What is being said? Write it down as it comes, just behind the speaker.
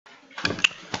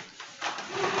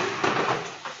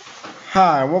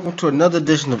Hi, and welcome to another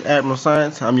edition of Admiral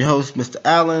Science. I'm your host, Mr.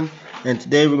 Allen, and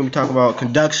today we're going to be talking about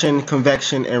conduction,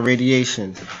 convection, and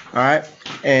radiation. Alright,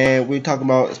 and we're talking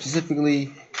about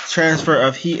specifically transfer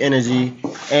of heat energy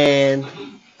and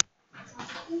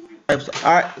types.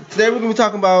 Alright, today we're going to be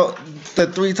talking about the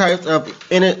three types of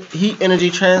heat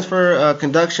energy transfer,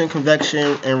 conduction,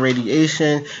 convection, and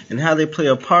radiation, and how they play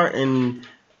a part in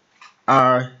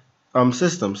our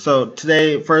system. So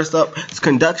today, first up, is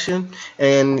conduction.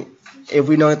 And if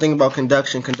we know anything about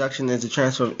conduction, conduction is the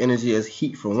transfer of energy as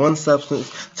heat from one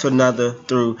substance to another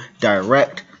through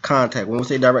direct contact. When we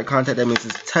say direct contact, that means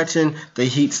it's touching the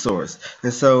heat source.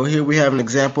 And so here we have an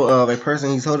example of a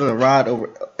person. He's holding a rod over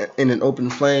in an open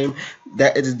flame.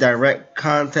 That is direct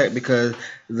contact because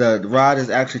the rod is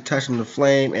actually touching the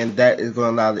flame, and that is going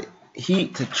to allow the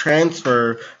heat to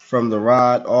transfer from the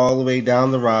rod all the way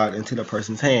down the rod into the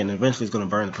person's hand. And eventually it's going to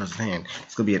burn the person's hand.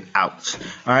 It's going to be an ouch.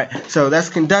 Alright, so that's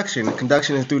conduction.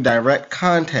 Conduction is through direct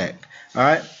contact.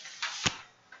 Alright,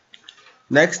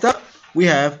 next up we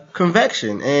have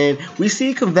convection, and we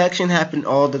see convection happen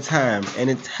all the time, and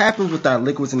it happens with our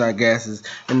liquids and our gases.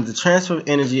 And the transfer of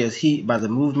energy as heat by the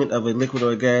movement of a liquid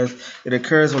or a gas, it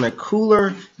occurs when a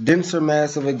cooler, denser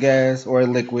mass of a gas or a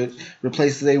liquid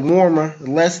replaces a warmer,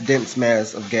 less dense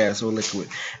mass of gas or liquid.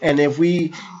 And if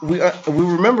we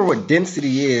remember what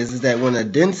density is that when a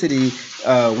density,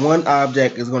 one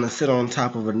object is going to sit on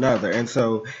top of another. And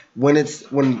so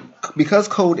because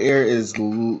cold air is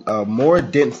more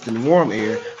dense than warm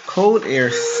air, cold air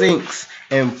sinks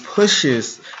and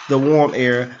pushes the warm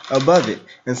air above it,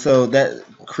 and so that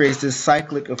creates this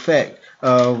cyclic effect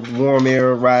of warm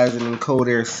air rising and cold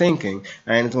air sinking,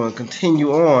 and it's going to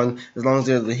continue on as long as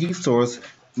there's a heat source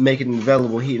making it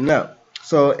available, heating up.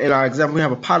 So in our example, we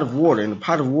have a pot of water. In the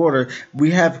pot of water,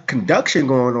 we have conduction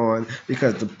going on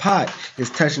because the pot is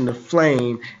touching the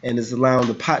flame and is allowing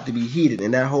the pot to be heated,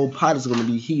 and that whole pot is going to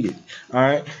be heated. All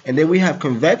right, and then we have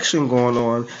convection going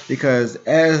on because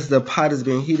as the pot is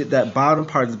being heated, that bottom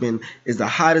part is the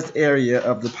hottest area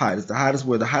of the pot. It's the hottest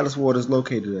where the hottest water is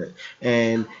located at,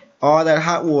 and all that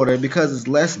hot water, because it's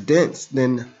less dense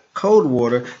than cold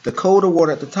water, the colder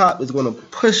water at the top is going to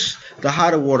push the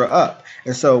hotter water up.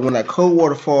 And so when that cold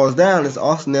water falls down, it's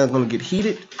also now going to get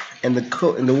heated, and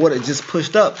the water just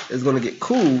pushed up is going to get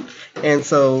cooled. And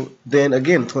so then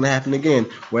again, it's going to happen again,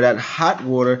 where that hot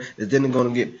water is then going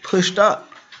to get pushed up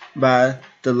by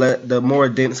the more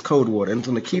dense cold water, and it's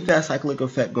going to keep that cyclic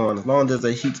effect going as long as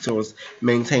there's a heat source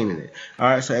maintaining it. All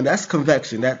right, so and that's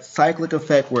convection, that cyclic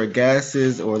effect where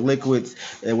gases or liquids,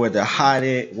 and where the hot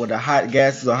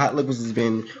gases or hot liquids is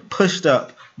being pushed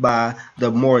up by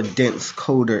the more dense,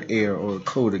 colder air or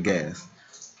colder gas.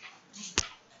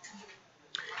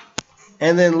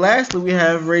 And then lastly, we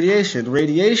have radiation.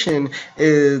 Radiation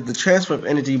is the transfer of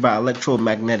energy by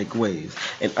electromagnetic waves.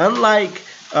 And unlike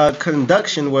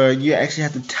conduction, where you actually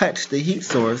have to touch the heat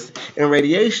source, in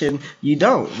radiation you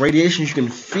don't. Radiation, you can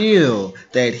feel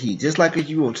that heat, just like if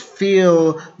you would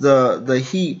feel the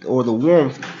heat or the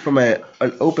warmth from an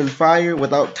open fire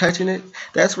without touching it.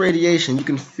 That's radiation. You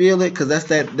can feel it because that's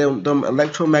them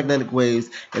electromagnetic waves,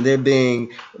 and they're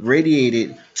being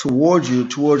radiated towards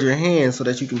your hand, so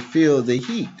that you can feel the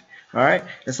heat. Alright,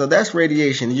 and so that's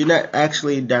radiation. You're not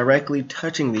actually directly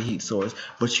touching the heat source,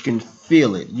 but you can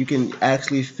feel it. You can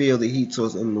actually feel the heat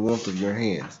source in the warmth of your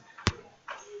hands.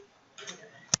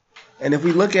 And if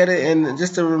we look at it, and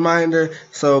just a reminder,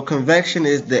 so convection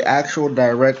is the actual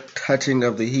direct touching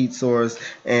of the heat source,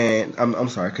 and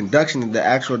conduction is the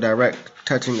actual direct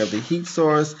touching of the heat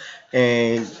source,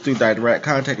 and through direct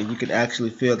contact, and you can actually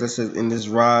feel this is in this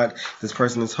rod this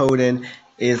person is holding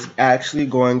is actually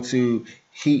going to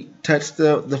touch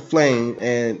the flame,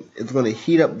 and it's going to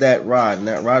heat up that rod, and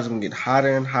that rod is going to get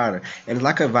hotter and hotter, and it's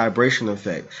like a vibration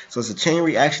effect. So it's a chain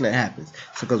reaction that happens.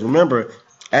 So because remember,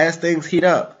 as things heat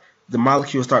up, the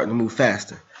molecules starting to move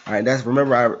faster. All right, that's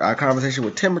remember our conversation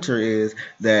with temperature is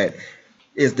that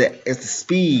it's the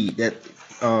speed that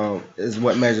is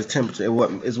what measures temperature.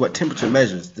 What temperature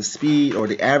measures, the speed or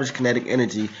the average kinetic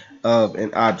energy of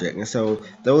an object. And so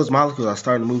those molecules are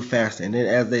starting to move faster, and then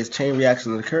as this chain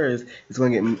reaction occurs, it's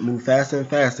going to move faster and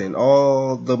faster, and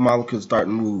all the molecules start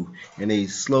to move, and they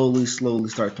slowly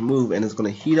start to move, and it's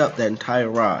going to heat up that entire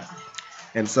rod.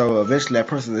 And so eventually that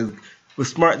person was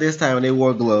smart this time, and they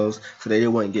wore gloves so they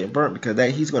wouldn't get burnt, because that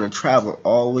heat's going to travel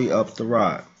all the way up the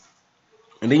rod.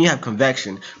 And then you have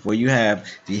convection, where you have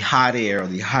the hot air or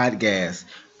the hot gas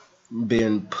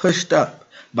being pushed up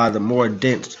by the more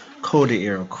dense colder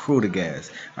air or cooler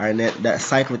gas. All right, and that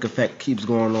cyclic effect keeps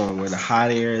going on where the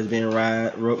hot air is being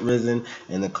risen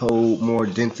and the cold, more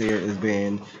dense air is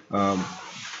being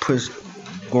pushed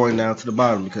going down to the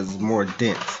bottom because it's more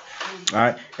dense. All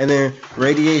right, and then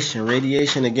radiation.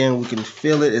 Radiation, again, we can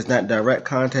feel it. It's not direct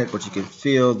contact, but you can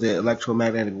feel the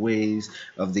electromagnetic waves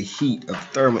of the heat of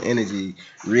thermal energy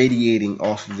radiating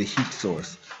off of the heat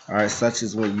source. All right, such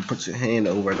as when you put your hand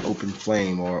over an open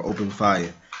flame or open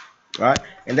fire. All right,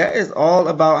 and that is all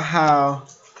about how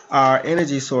our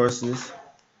energy sources,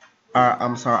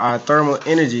 our thermal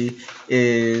energy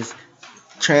is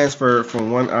transferred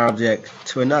from one object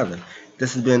to another.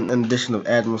 This has been an edition of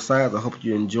Admiral Science. I hope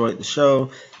you enjoyed the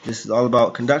show. This is all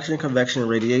about conduction, convection,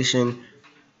 and radiation.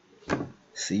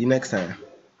 See you next time.